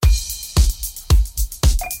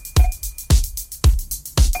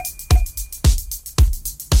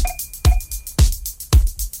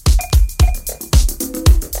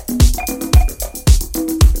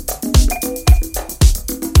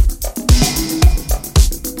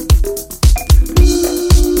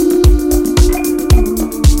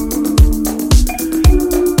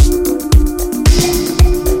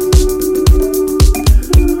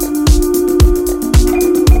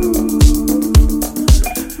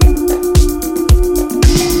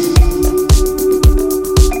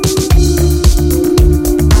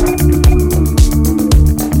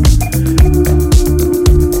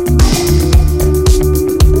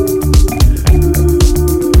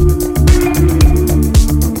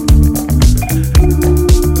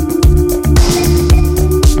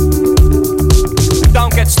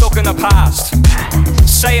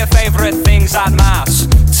Sundays at Mass.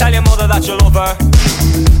 Tell your mother that you love her.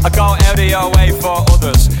 I go out of your way for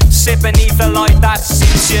others. Sit beneath the light that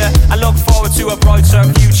suits you and look forward to a brighter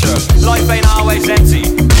future. Life ain't always empty.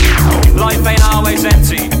 Life ain't always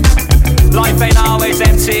empty. Life ain't always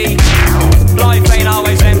empty. Life ain't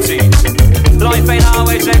always empty. Life ain't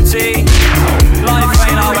always empty. Life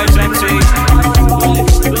ain't always empty.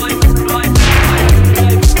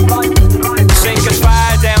 Sink as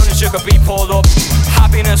far down as you could be pulled up.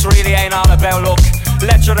 Happiness really ain't all about luck.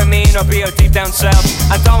 Let your demeanor be your deep down self,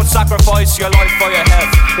 and don't sacrifice your life for your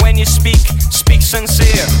health. When you speak, speak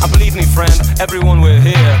sincere, and believe me friend, everyone will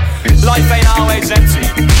hear. Life ain't always empty.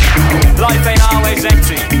 Life ain't always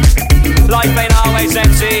empty. Life ain't always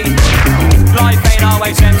empty. Life ain't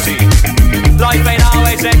always empty. Life ain't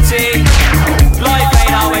always empty. Life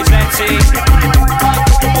ain't always empty.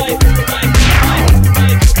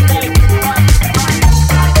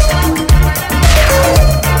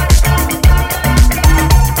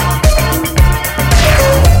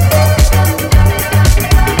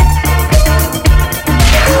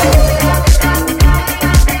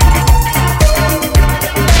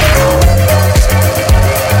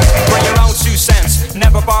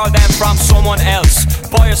 From someone else.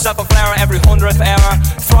 Buy yourself a flower every 100th hour.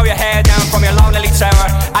 Throw your hair down from your lonely tower.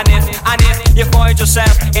 And if you find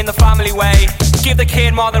yourself in the family way, give the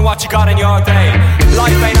kid more than what you got in your day.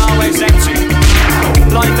 Life ain't always empty.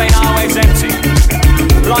 Life ain't always empty.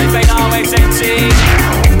 Life ain't always empty.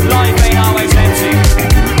 Life ain't always empty.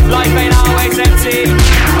 Life ain't always empty.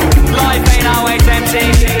 Life ain't always empty.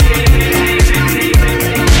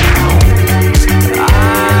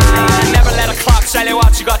 Never let a clock tell you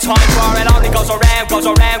what you got time for. It only goes around, goes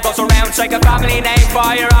around, goes around. Take a family name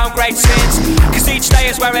for your own great sins, cause each day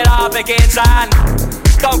is where it all begins. And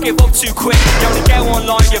don't give up too quick. You only get one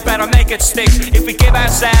line, you better make it stick. If we give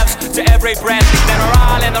ourselves to every breath, then we're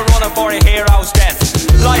all in the running for a hero's death.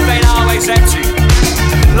 Life ain't always empty.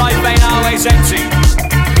 Life ain't always empty.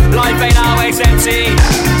 Life ain't always empty.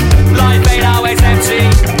 Life ain't always empty.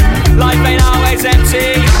 Life ain't always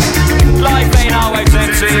empty. Life ain't always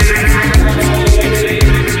empty.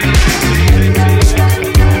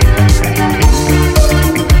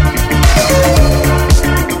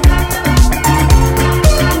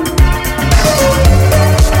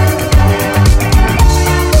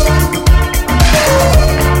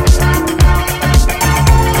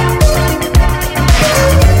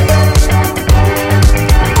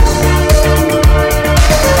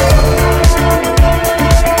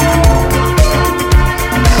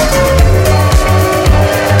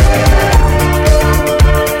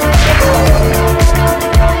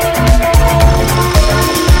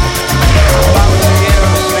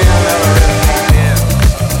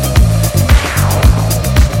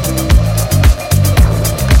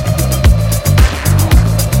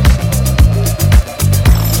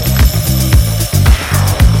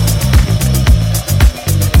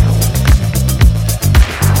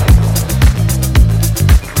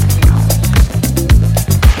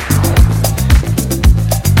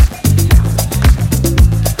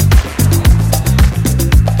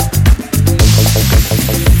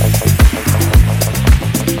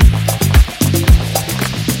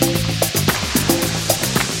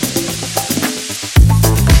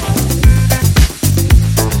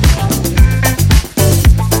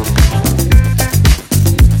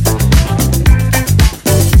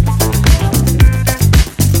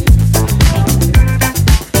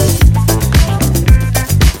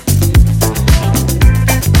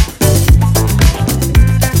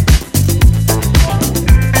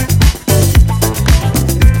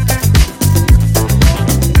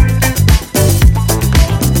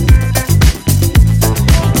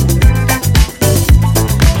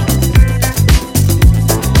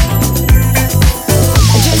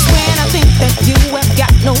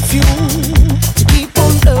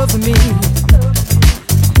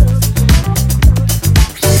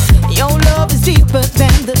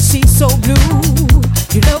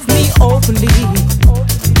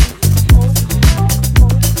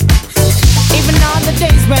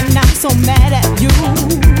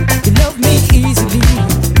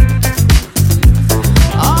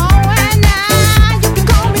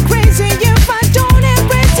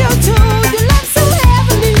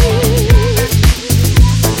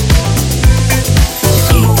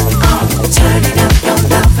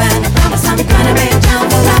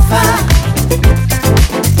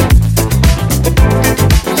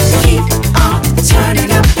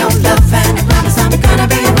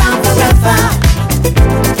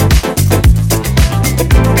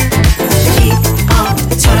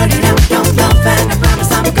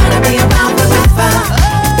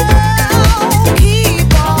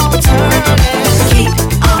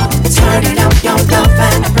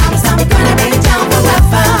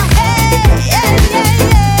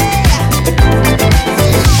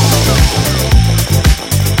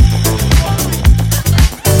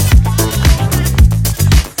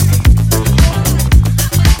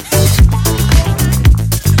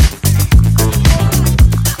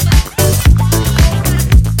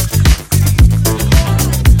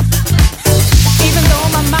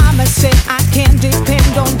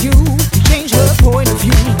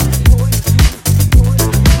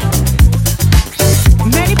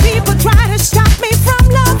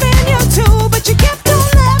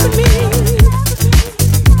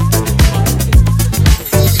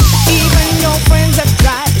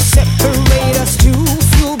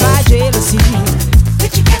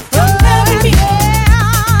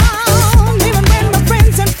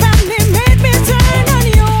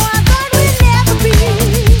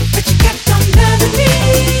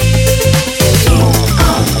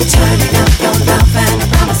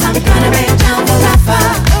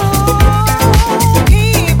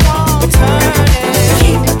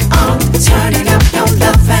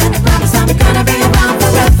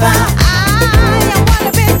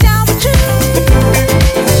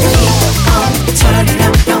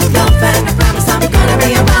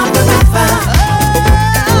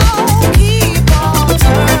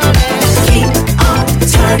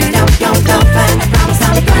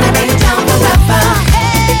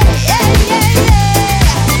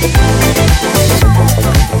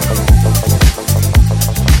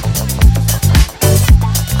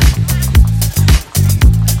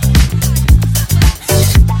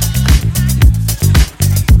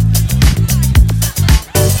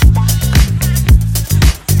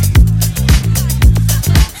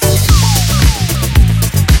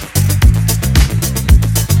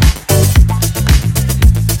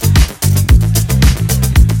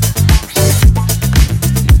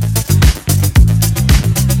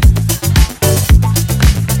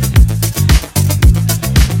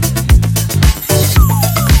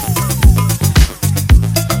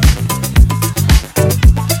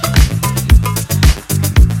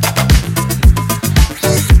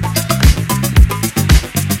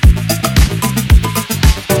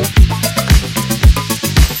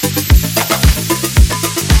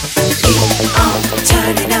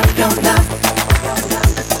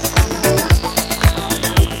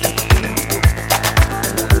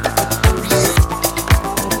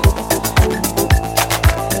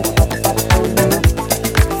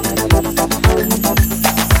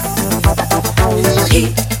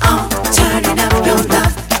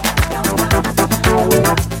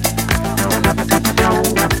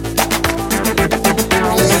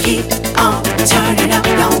 Keep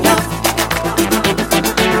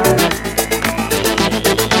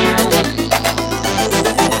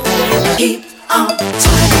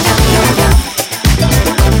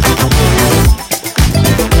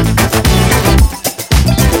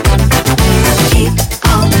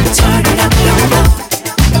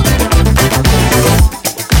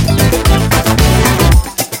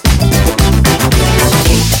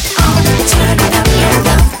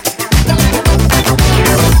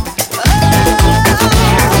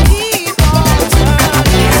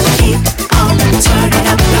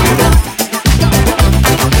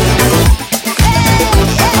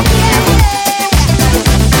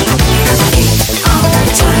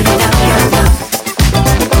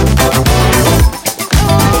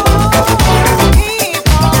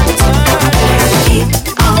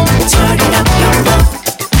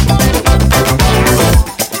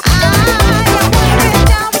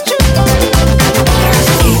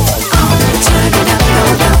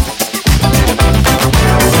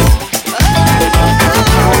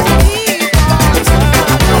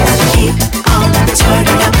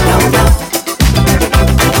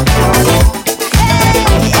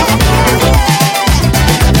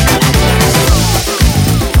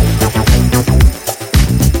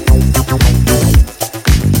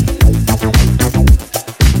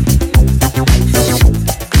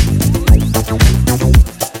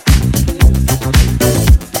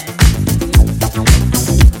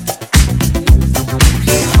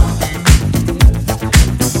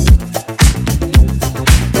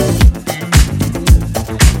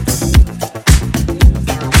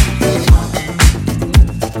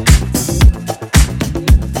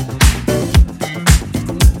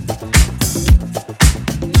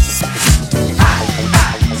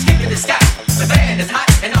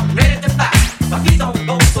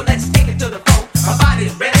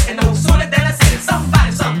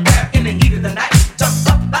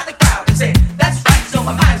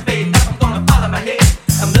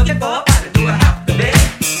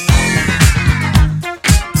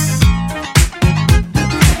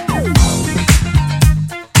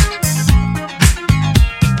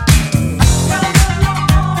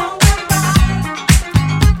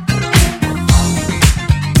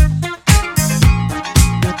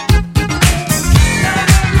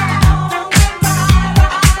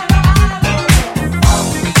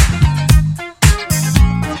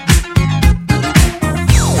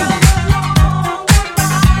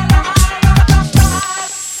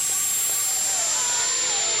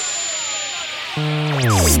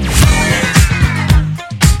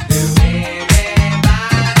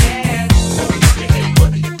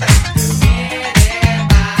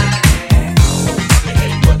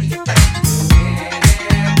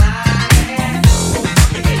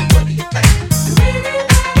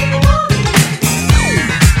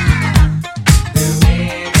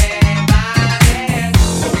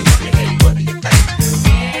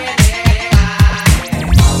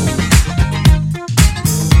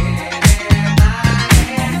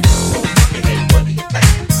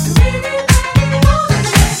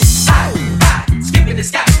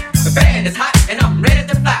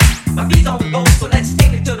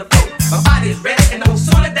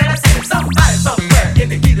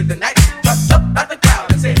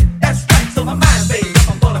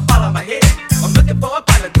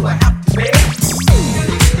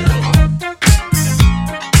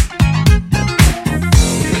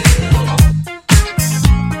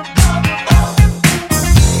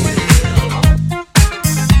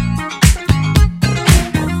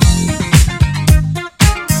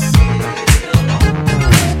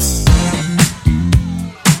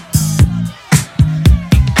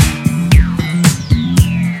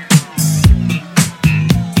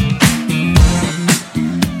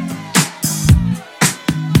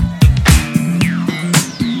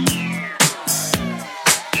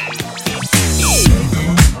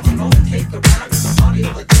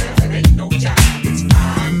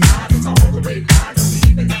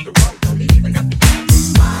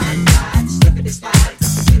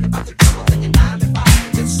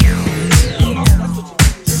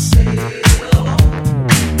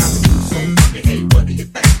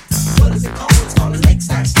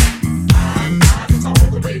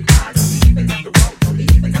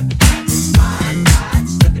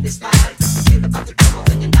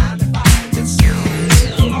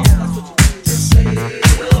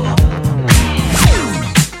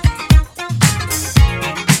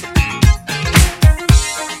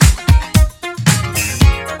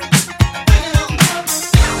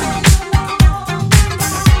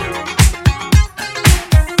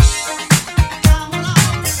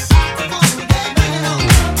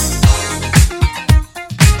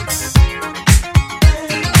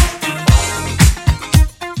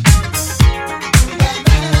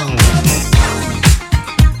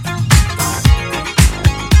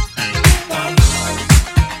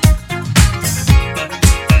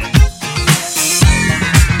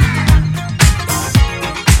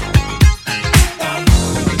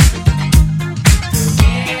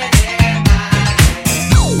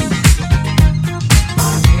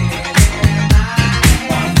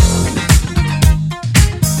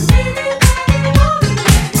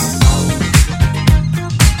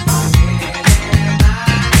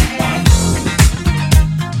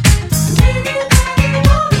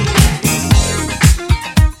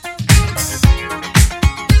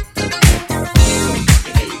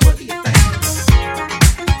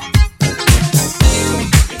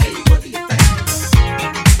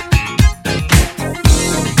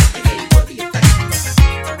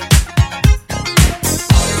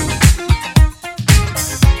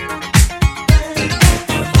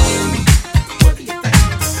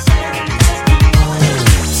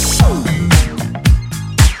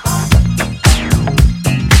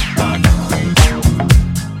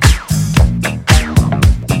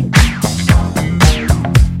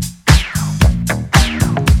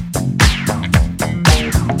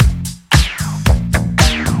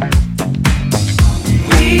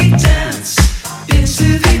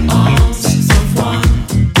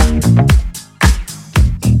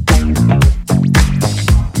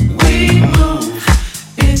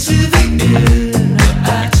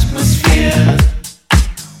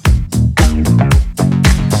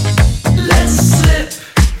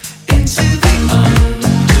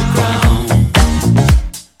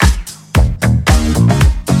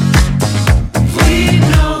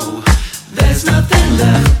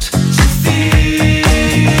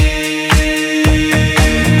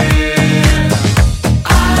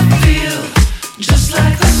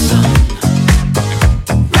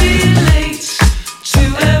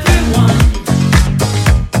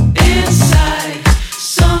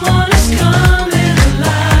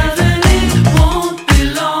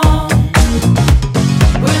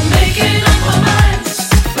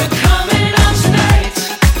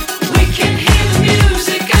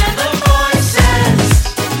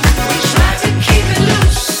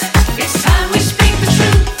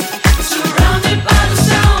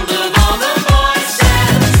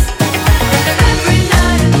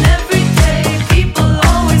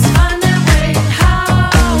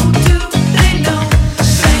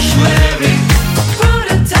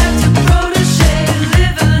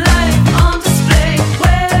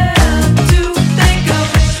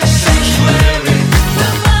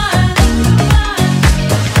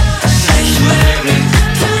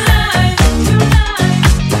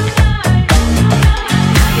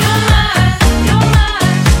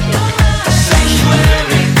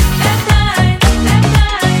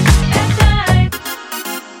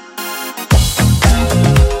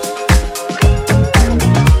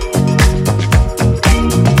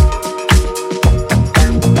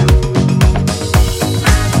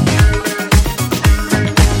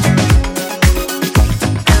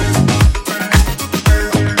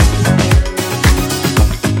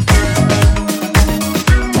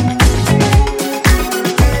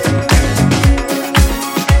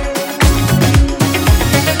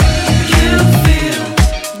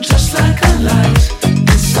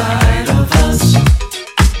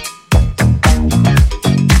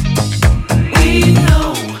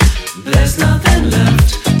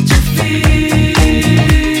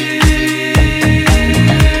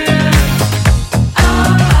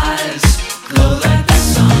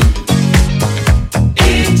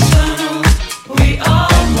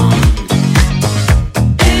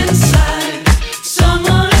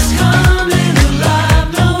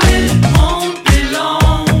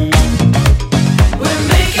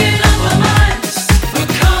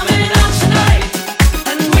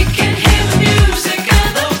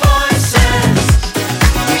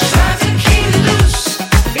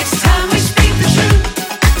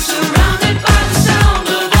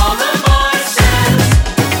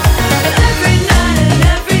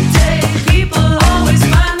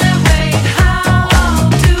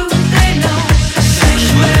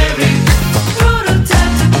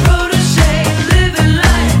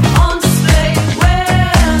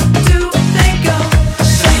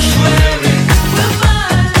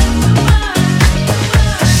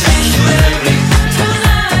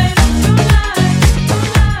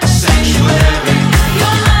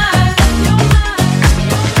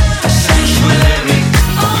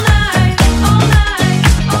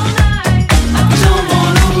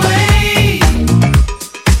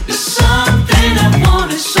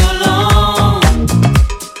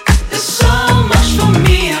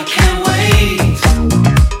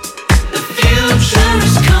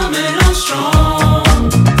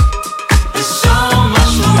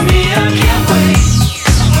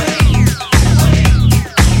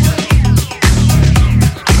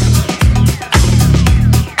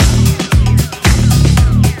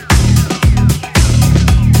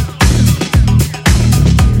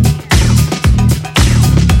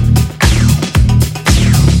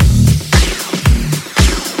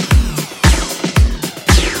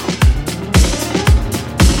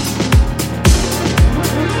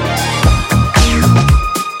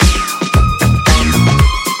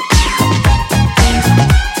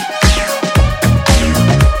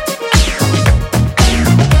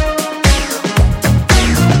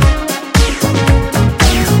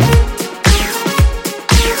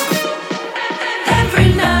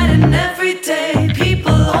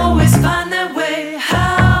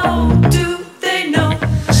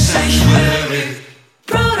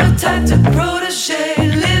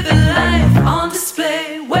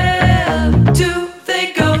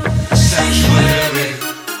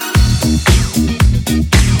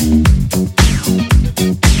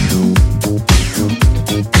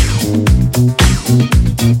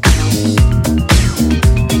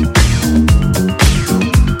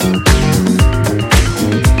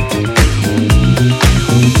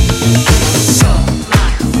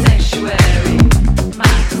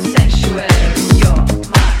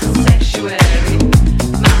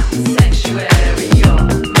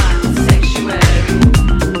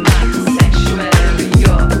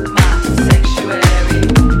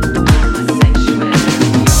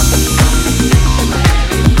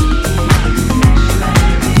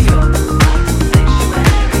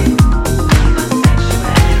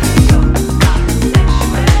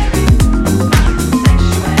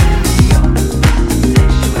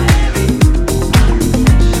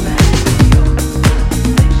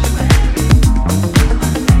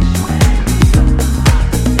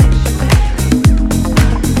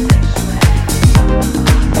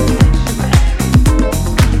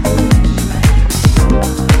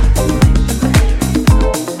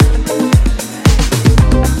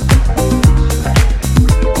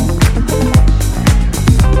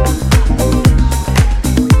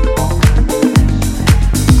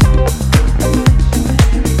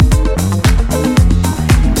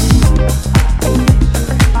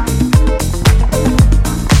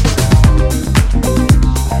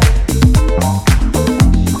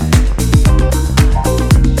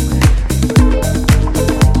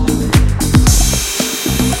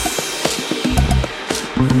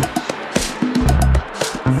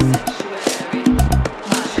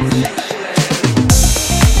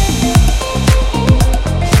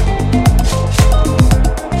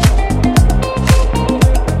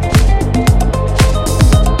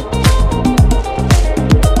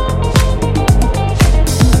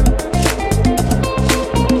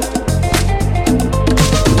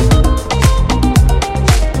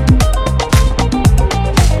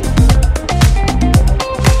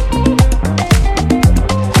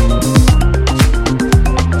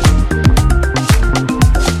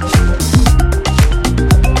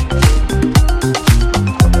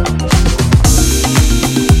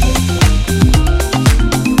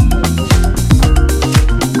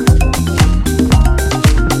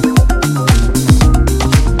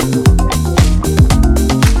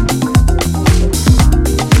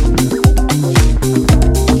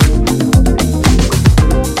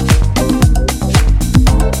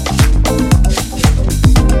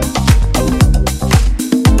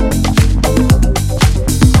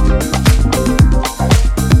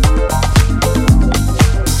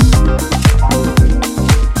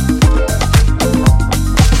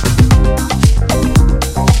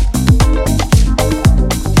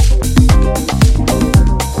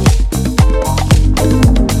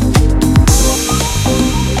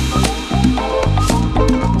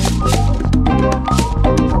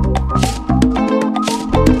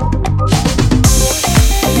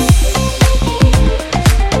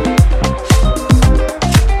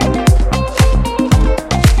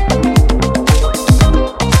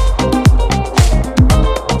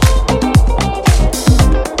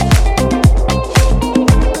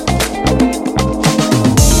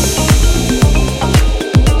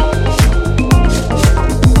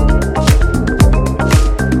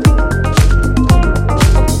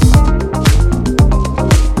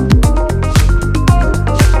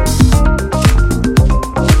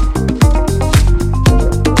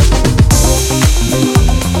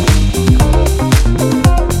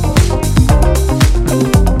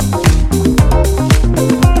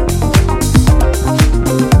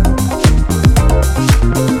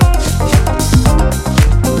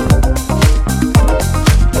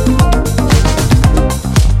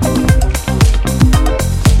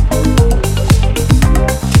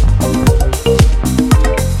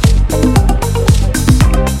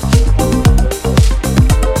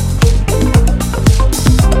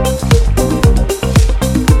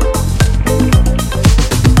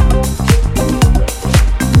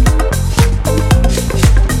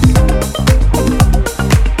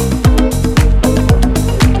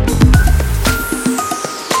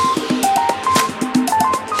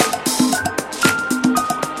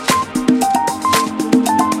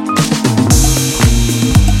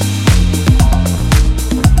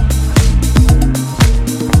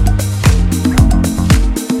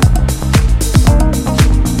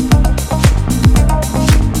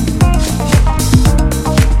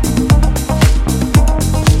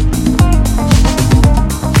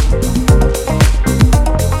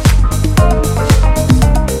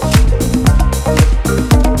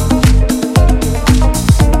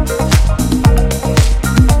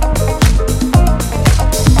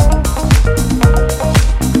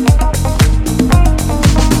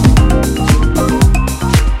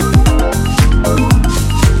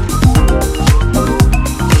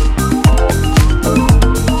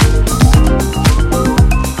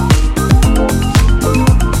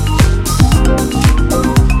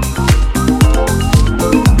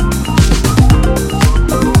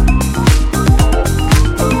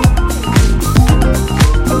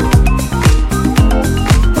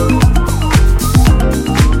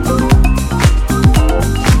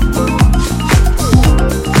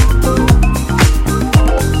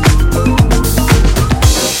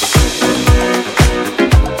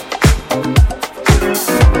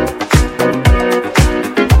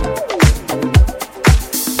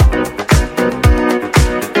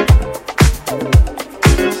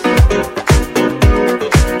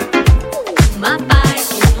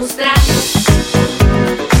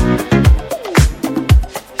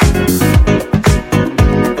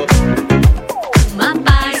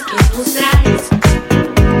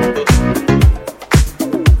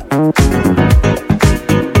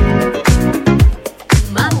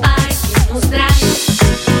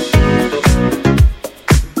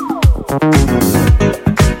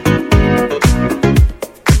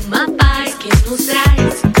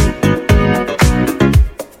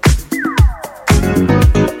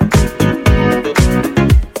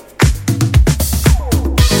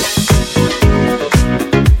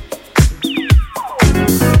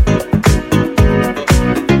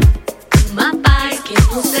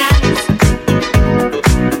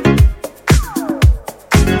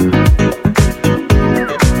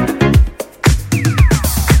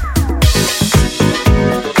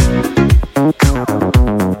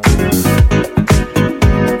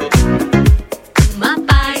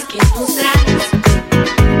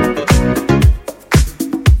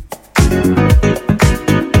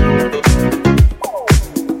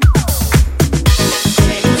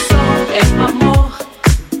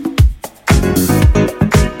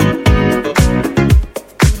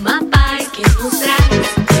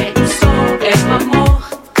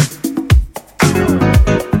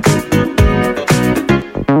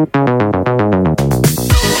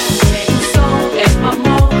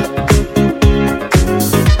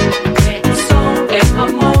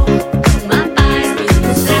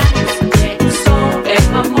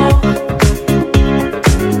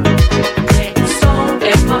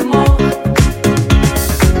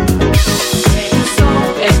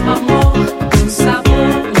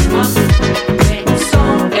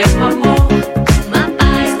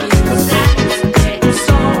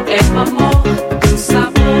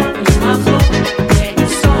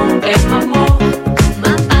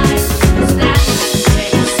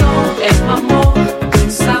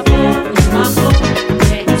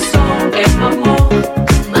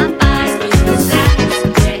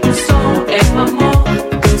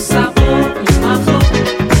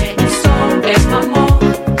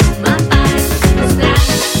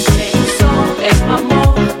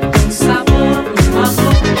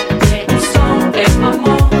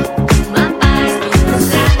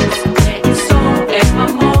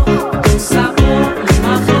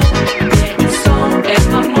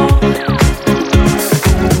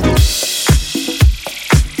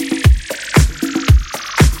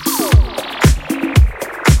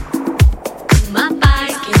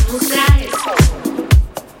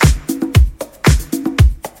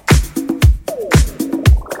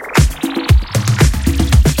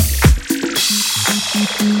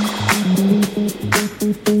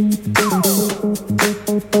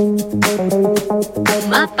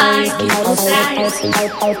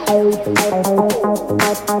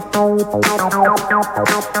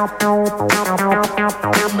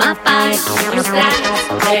Uma paz nos traz,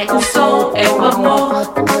 é o som, é o amor. É o som, é o amor. Uma paz nos traz, é o som, é o amor.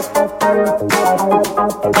 Um sabor, um amor.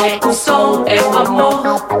 É o som, é o amor.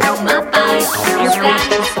 Uma paz nos traz,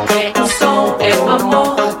 é o som, é o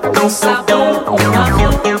amor. Um sabor, um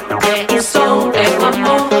amor. É o som, é o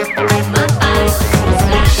amor. Uma paz nos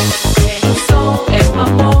traz, é o som, é o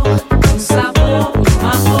amor. Um sabor, um amor. É o som, é o amor. É o som, é o amor. Um sabor, um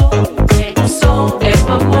amor. É o som, é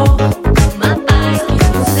o amor. Uma paz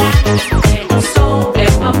nos traz, é o som, é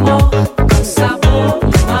o amor. Um sabor,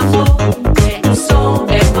 um amor. É o som,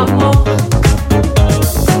 é o amor. Uma paz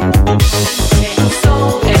nos traz, é o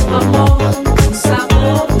som, é o amor. Um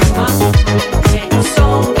sabor, um amor. É o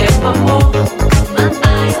som, é o amor. Uma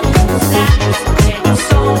paz nos traz, é o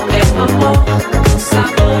som, é o amor. Um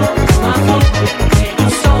sabor, um amor. É o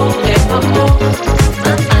som, é o amor.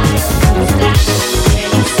 Uma paz nos traz, é o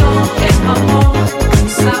som, é o amor.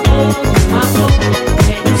 Um sabor, um amor.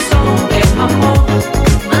 É o som, é o amor.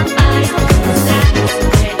 Uma paz nos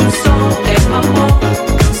traz, é o som, é o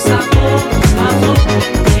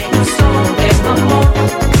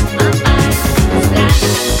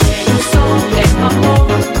amor.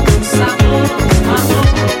 Um sabor, um amor.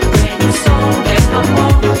 É o som, é o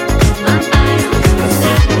amor. Uma paz nos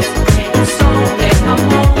traz, é o som, é o amor.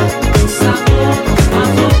 Um sabor, um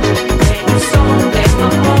amor. É o som, é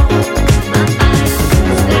o amor. Uma paz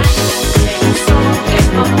nos traz, é o som, é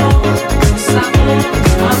o amor. Um sabor,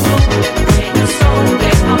 um amor. É o som,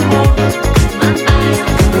 é o amor. Uma paz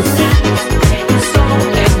nos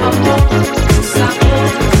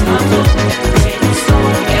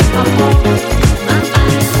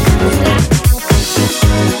traz,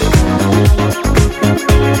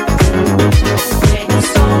 é o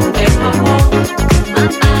som, é o amor. Uma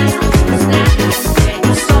paz nos traz, é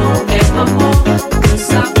o som, é o amor. Um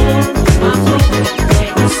sabor, um amor. É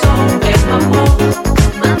o som, é o amor.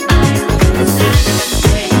 Uma paz nos traz, é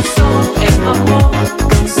o som, é o amor.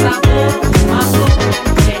 Um sabor, um amor.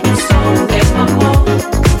 É o som, é o amor.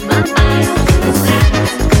 Uma paz nos traz,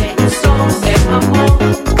 é o som, é o amor.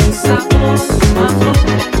 Um sabor, um amor.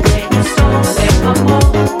 É o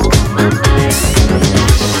som, é o amor. Uma paz nos traz, é o som, é o amor. Uma paz nos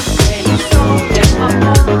traz, é o som, é o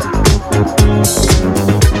amor.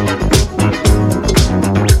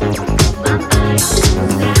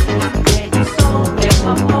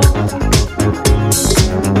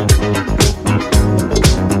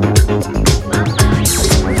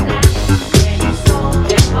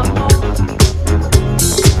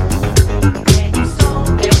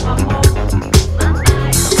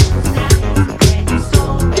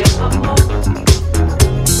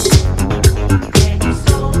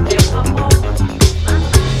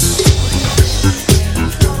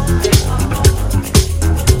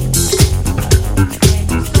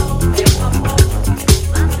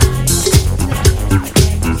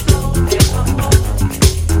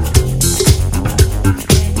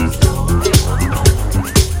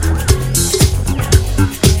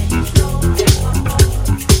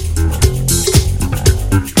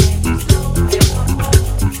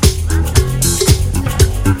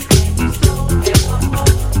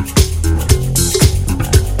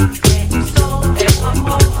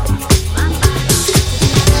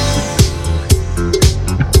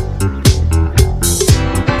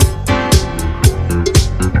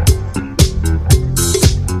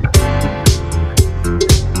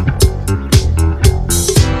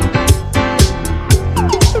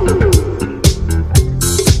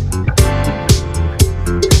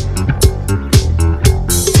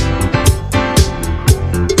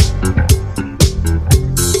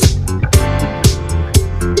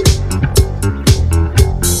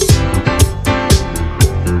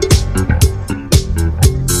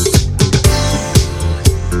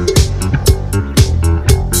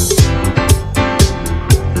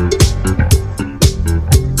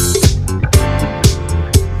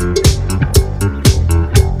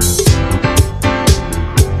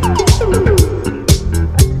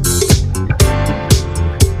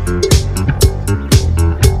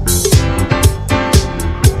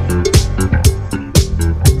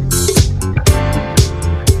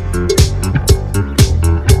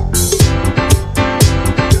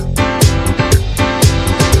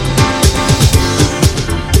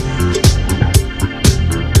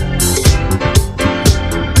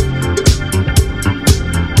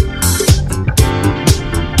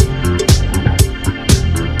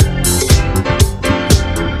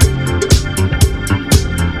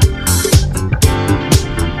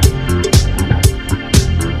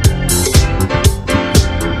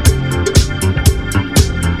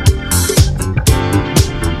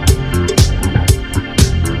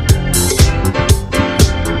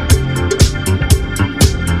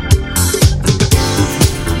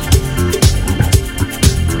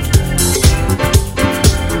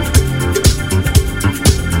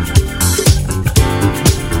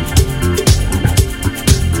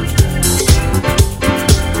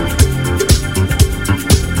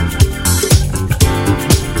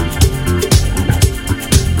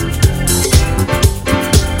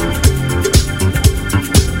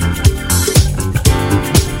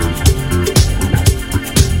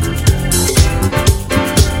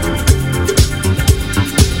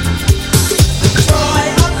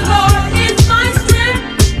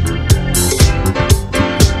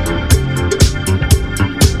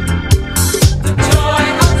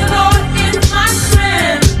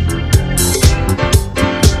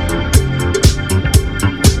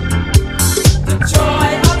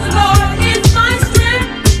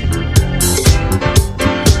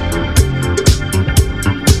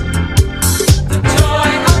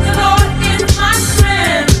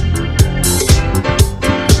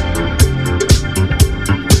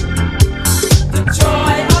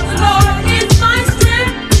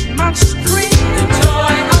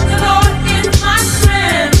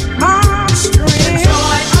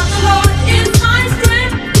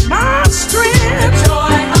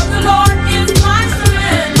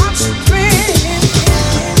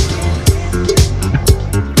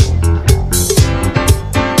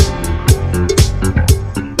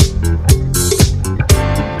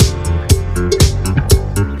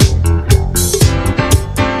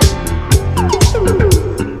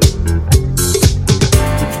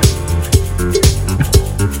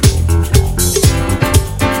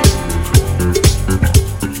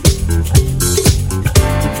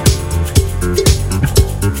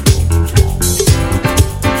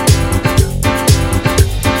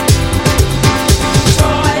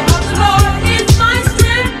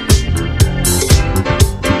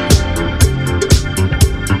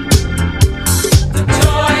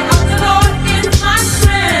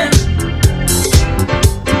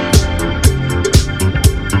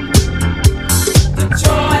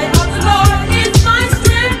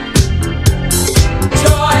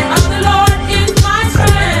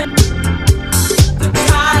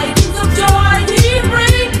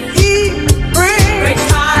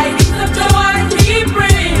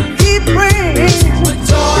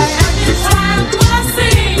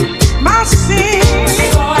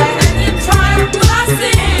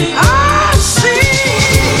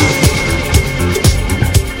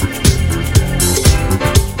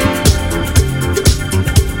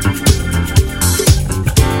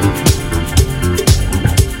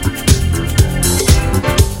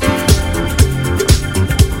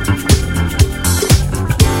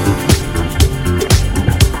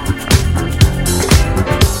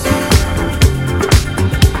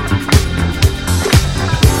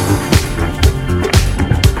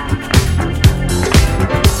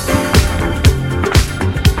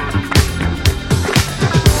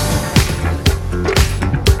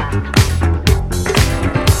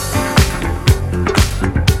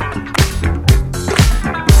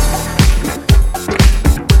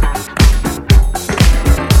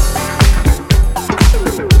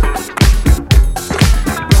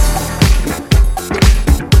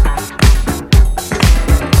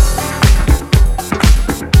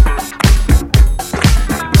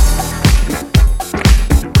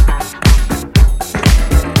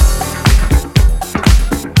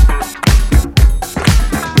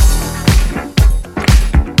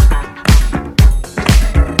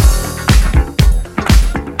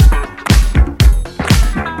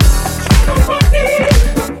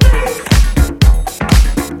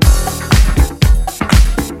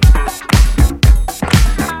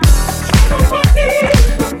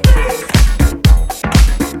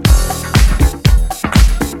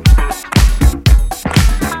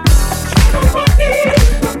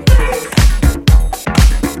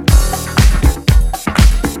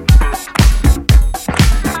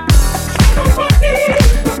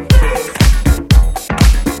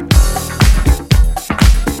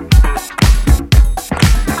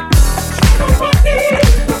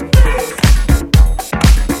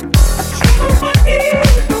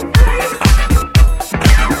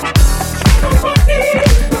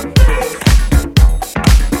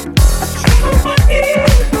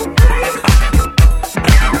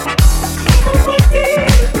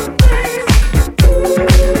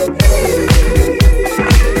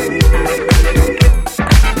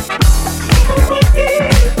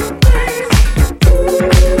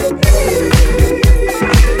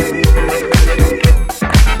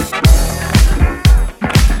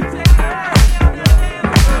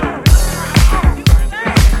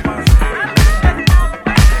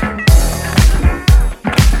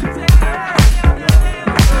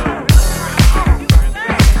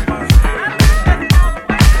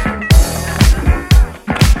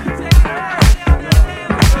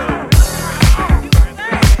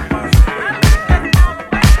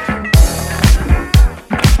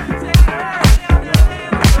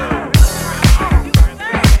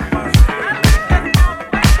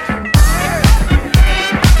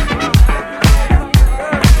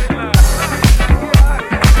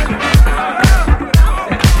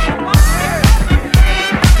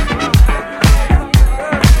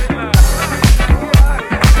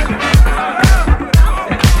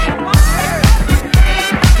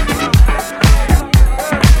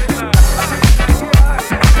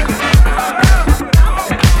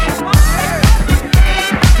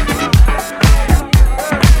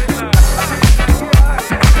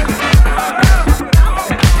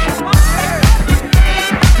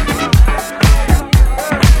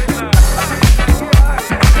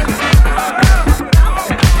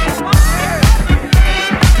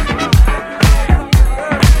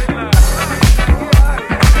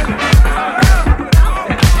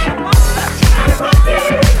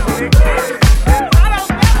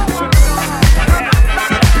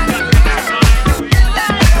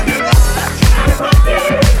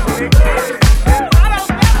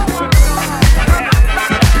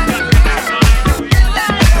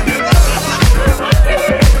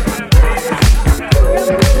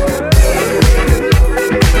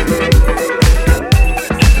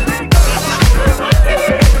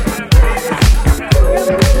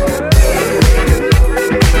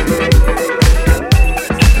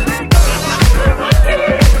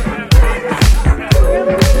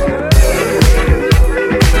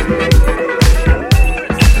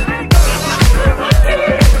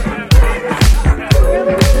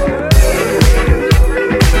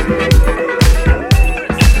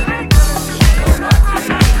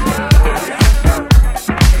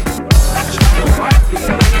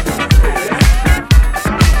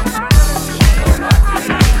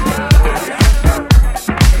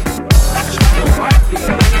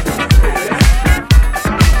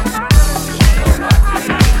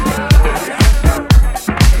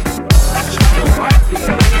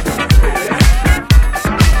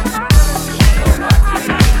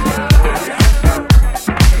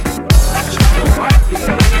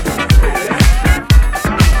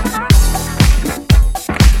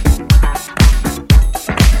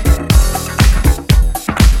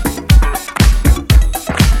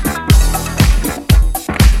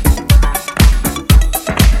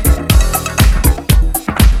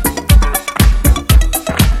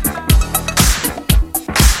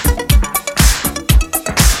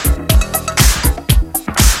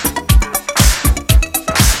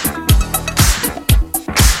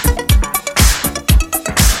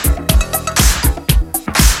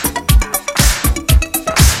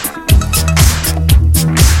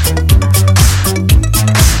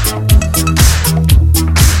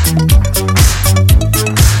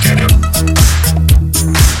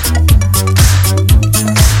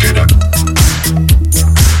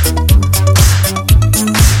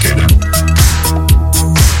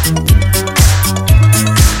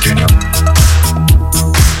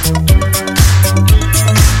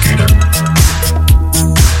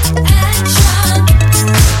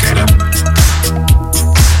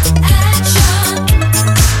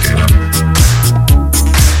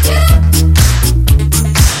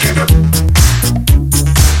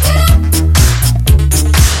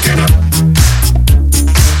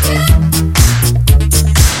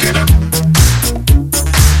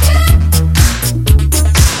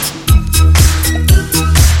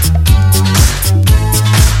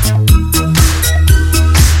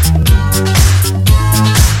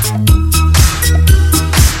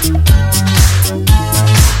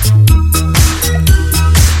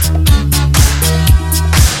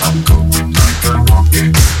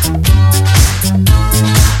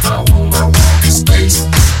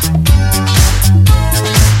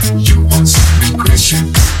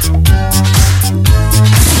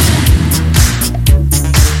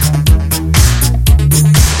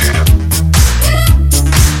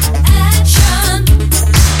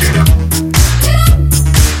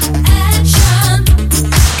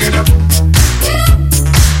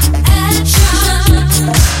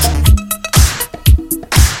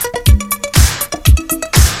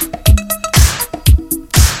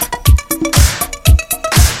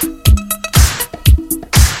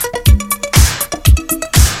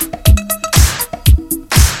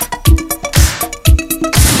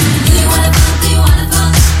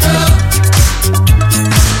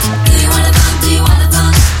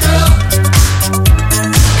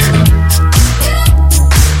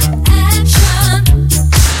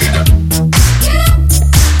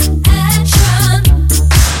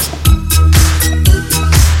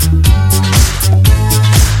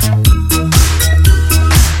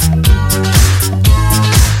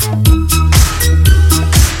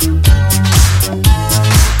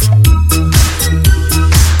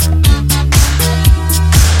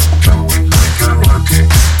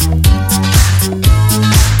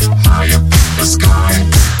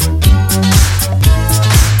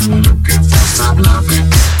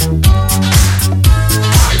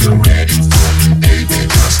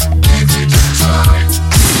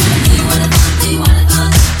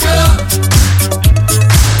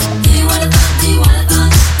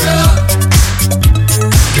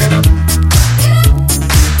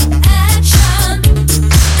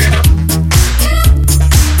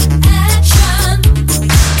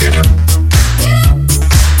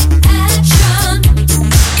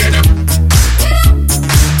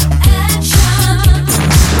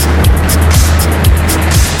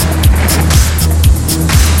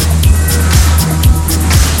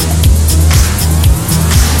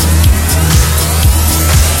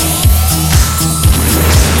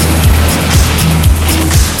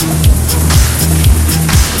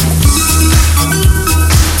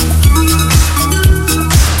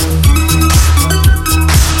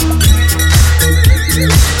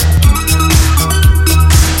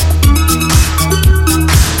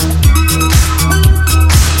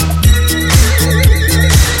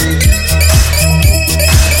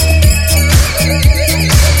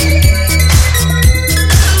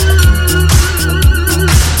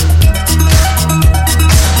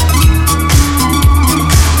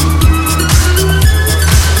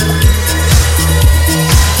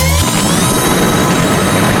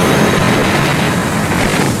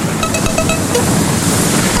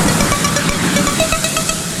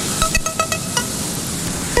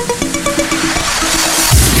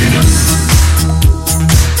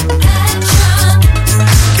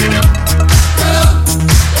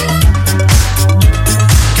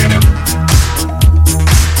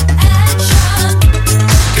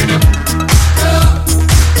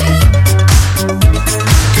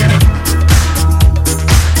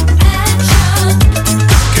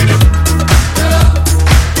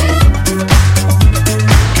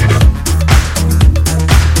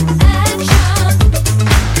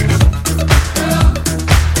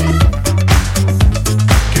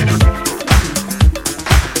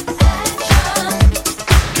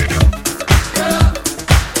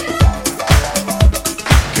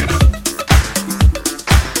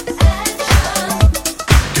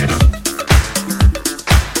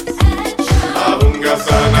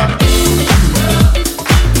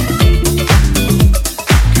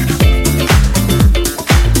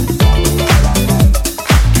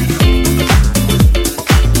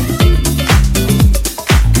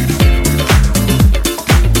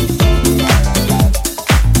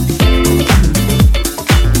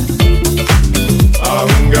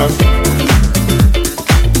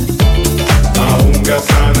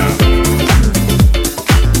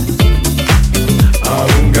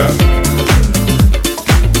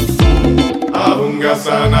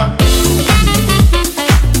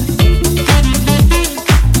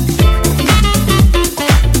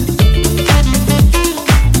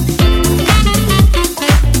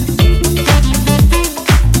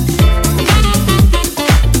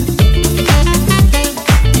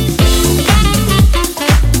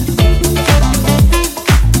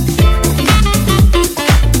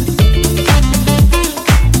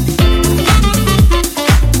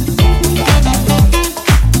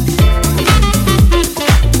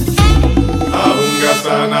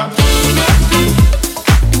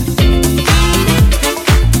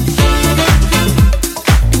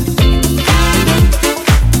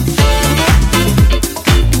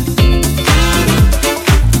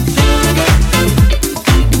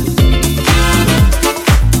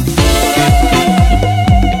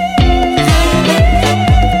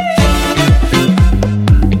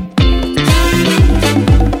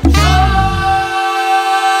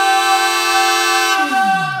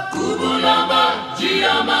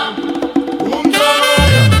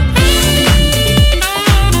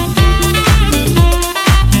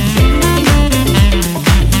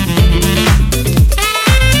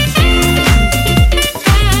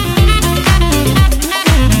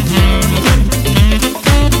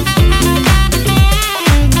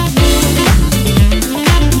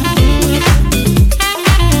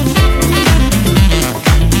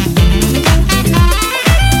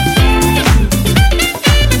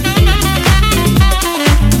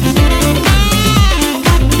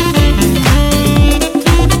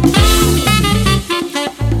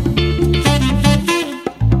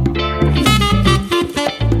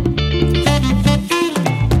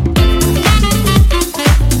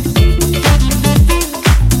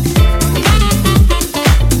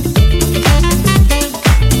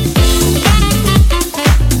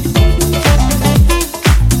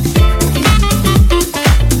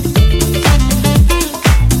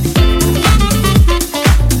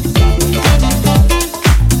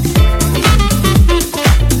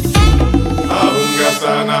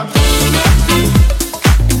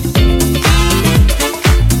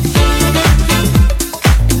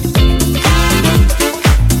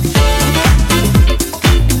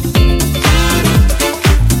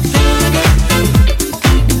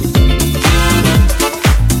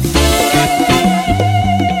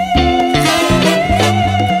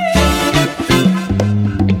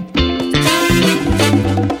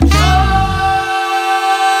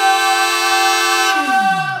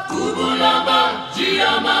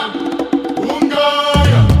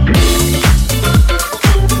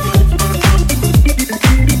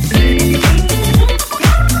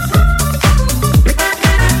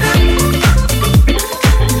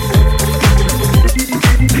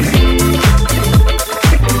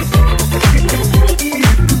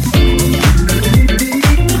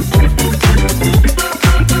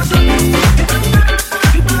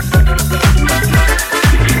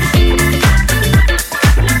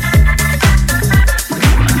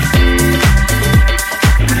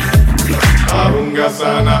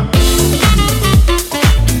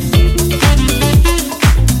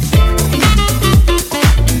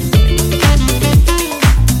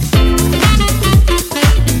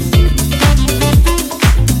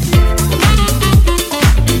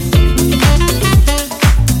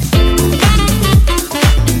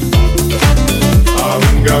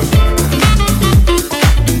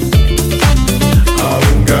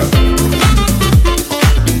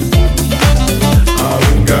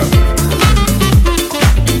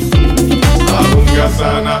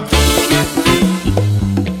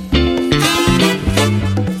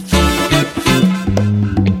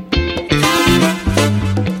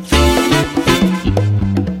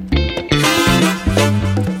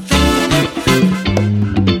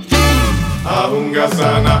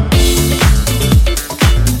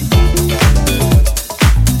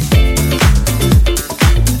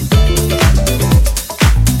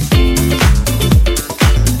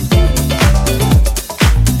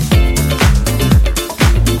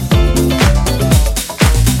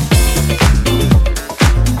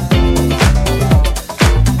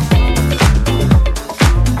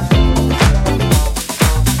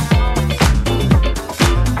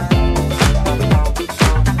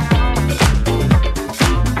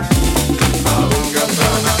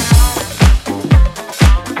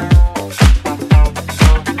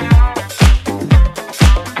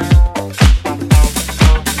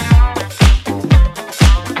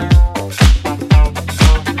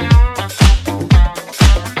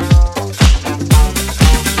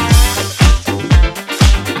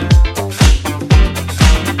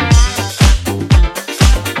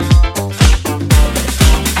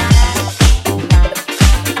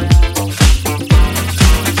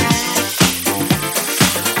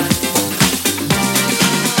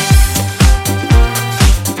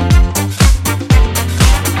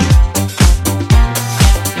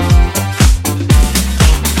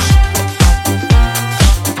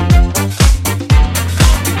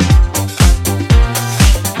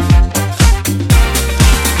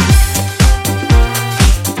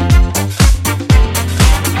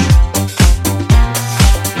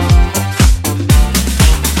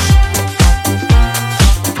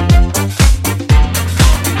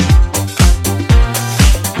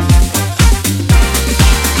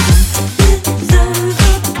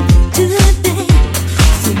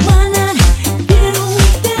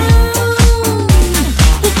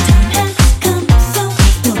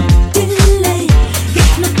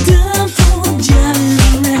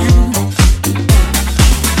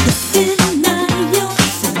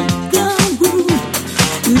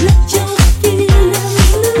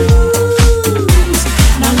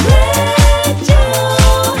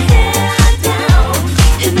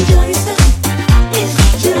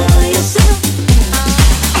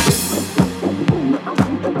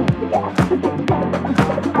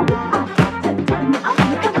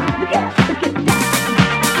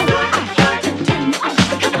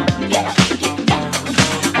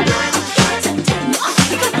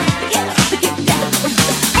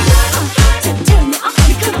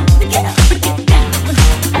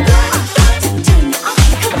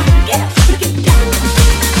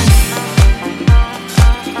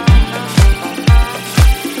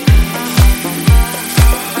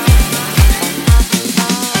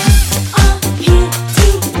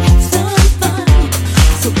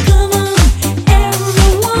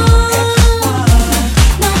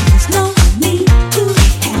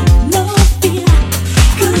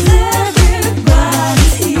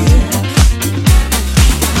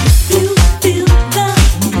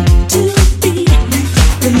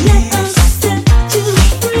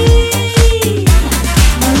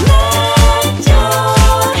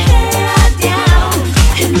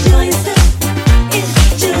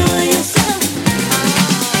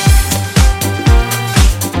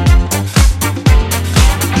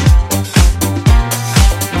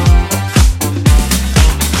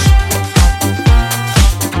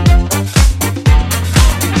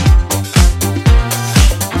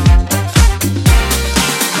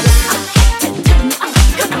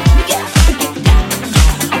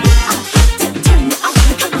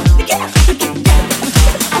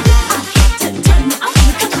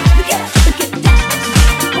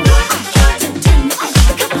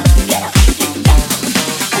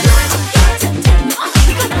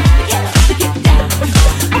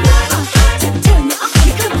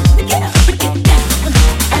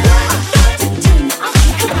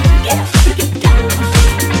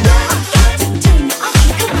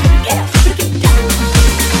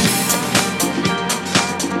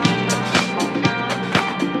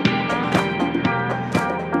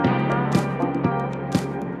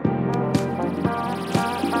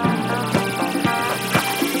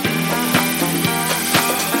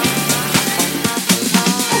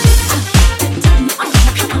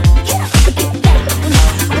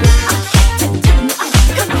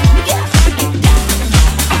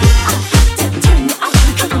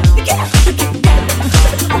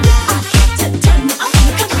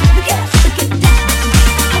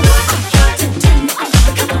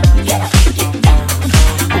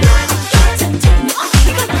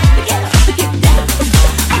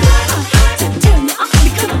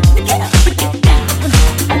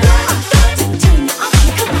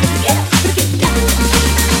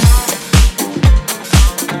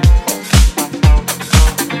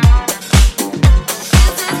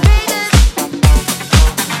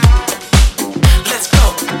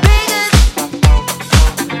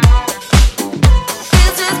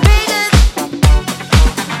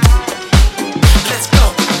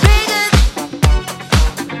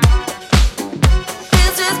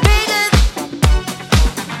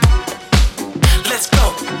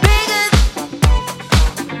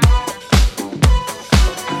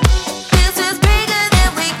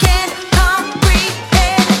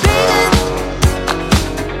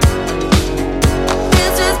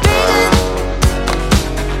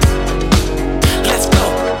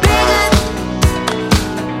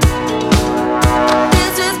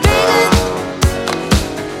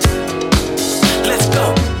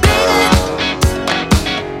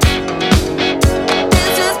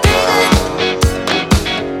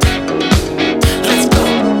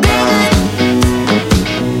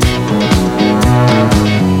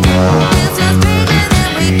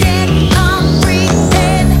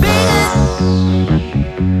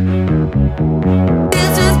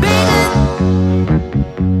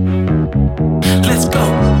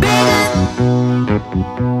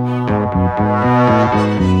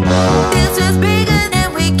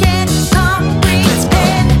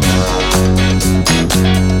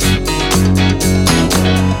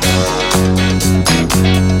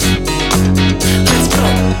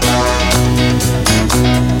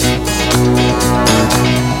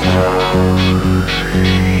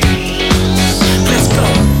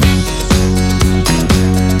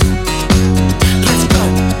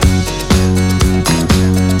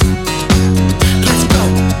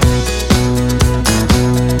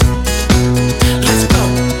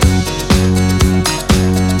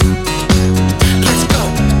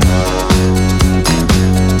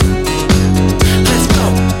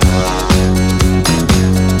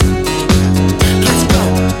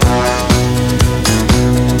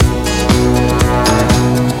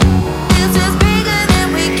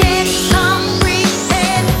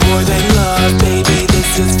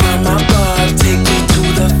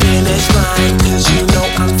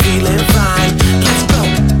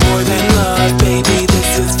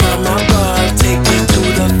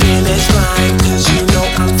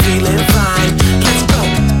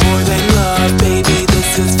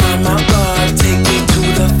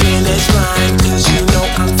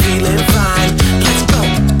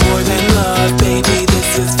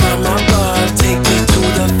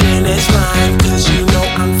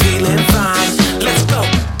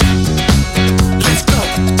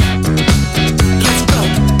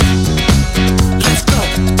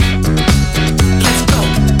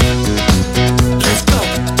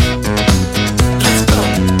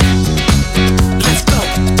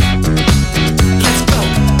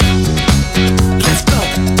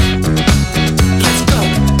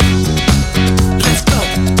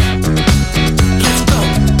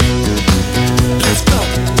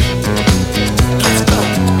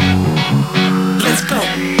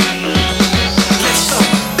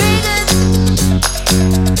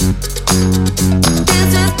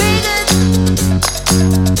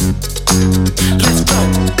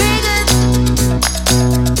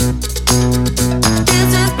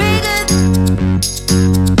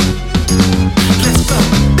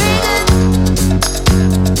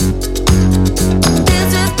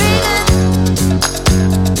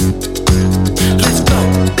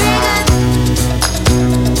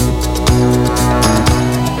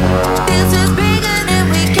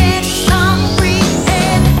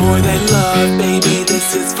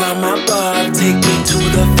 love, take me to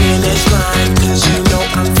the finish line, 'cause you know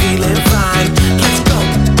I'm feeling fine. Let's go.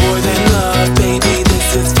 More than love, baby.